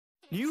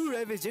New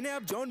रेविस, जिन्हें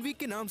आप John Wick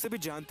के नाम से भी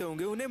जानते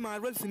होंगे, उन्हें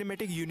मार्वल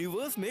सिनेमैटिक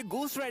यूनिवर्स में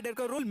गोस्ट राइडर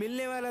का रोल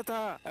मिलने वाला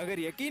था। अगर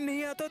यकीन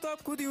नहीं आता तो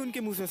आप खुद ही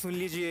उनके मुंह से सुन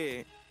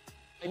लीजिए।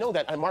 I know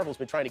that Marvel's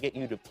been trying to get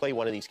you to play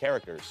one of these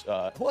characters.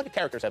 What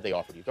characters have they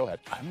offered you? Go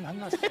ahead. I'm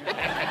not sure.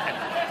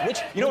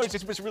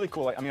 It's really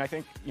cool. I mean, I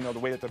think,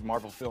 the way that the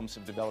Marvel films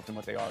have developed and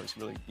what they are is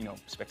really,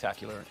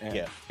 spectacular. And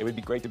it would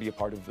be great to be a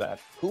part of that.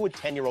 Who would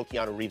 10-year-old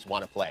Keanu Reeves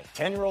want to play?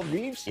 10-year-old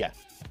Reeves? Yeah.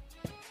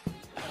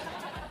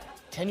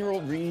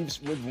 10-year-old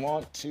Reeves would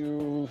want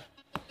to...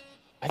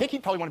 I think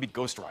he'd probably want to be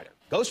Ghost Rider.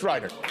 Ghost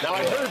Rider. Now,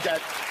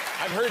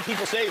 I've heard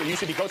people say you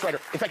should be Ghost Rider.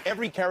 In fact,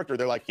 every character,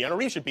 they're like, Keanu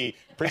Reeves should be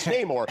Prince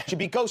Namor,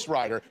 should be Ghost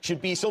Rider,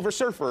 should be Silver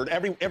Surfer.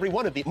 Every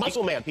one of the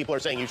Muscle Man people are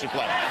saying you should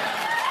play.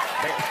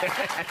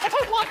 I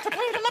don't want to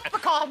play the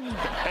leprechaun.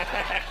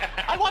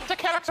 I want a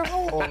character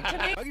role.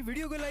 बाकी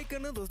video को like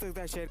करना, दोस्तों के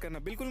साथ share करना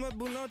बिल्कुल मत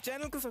भूलना और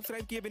चैनल को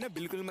सब्सक्राइब किए बिना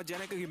बिल्कुल मत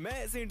जाना, क्योंकि मैं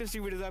ऐसे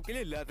इंटरेस्टिंग वीडियोस आपके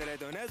लिए लाता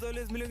रहता हूँ। एज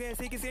ऑलवेज मिलूंगा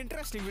ऐसे किसी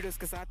इंटरेस्टिंग वीडियोस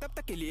के साथ, तब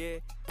तक के लिए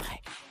बाय।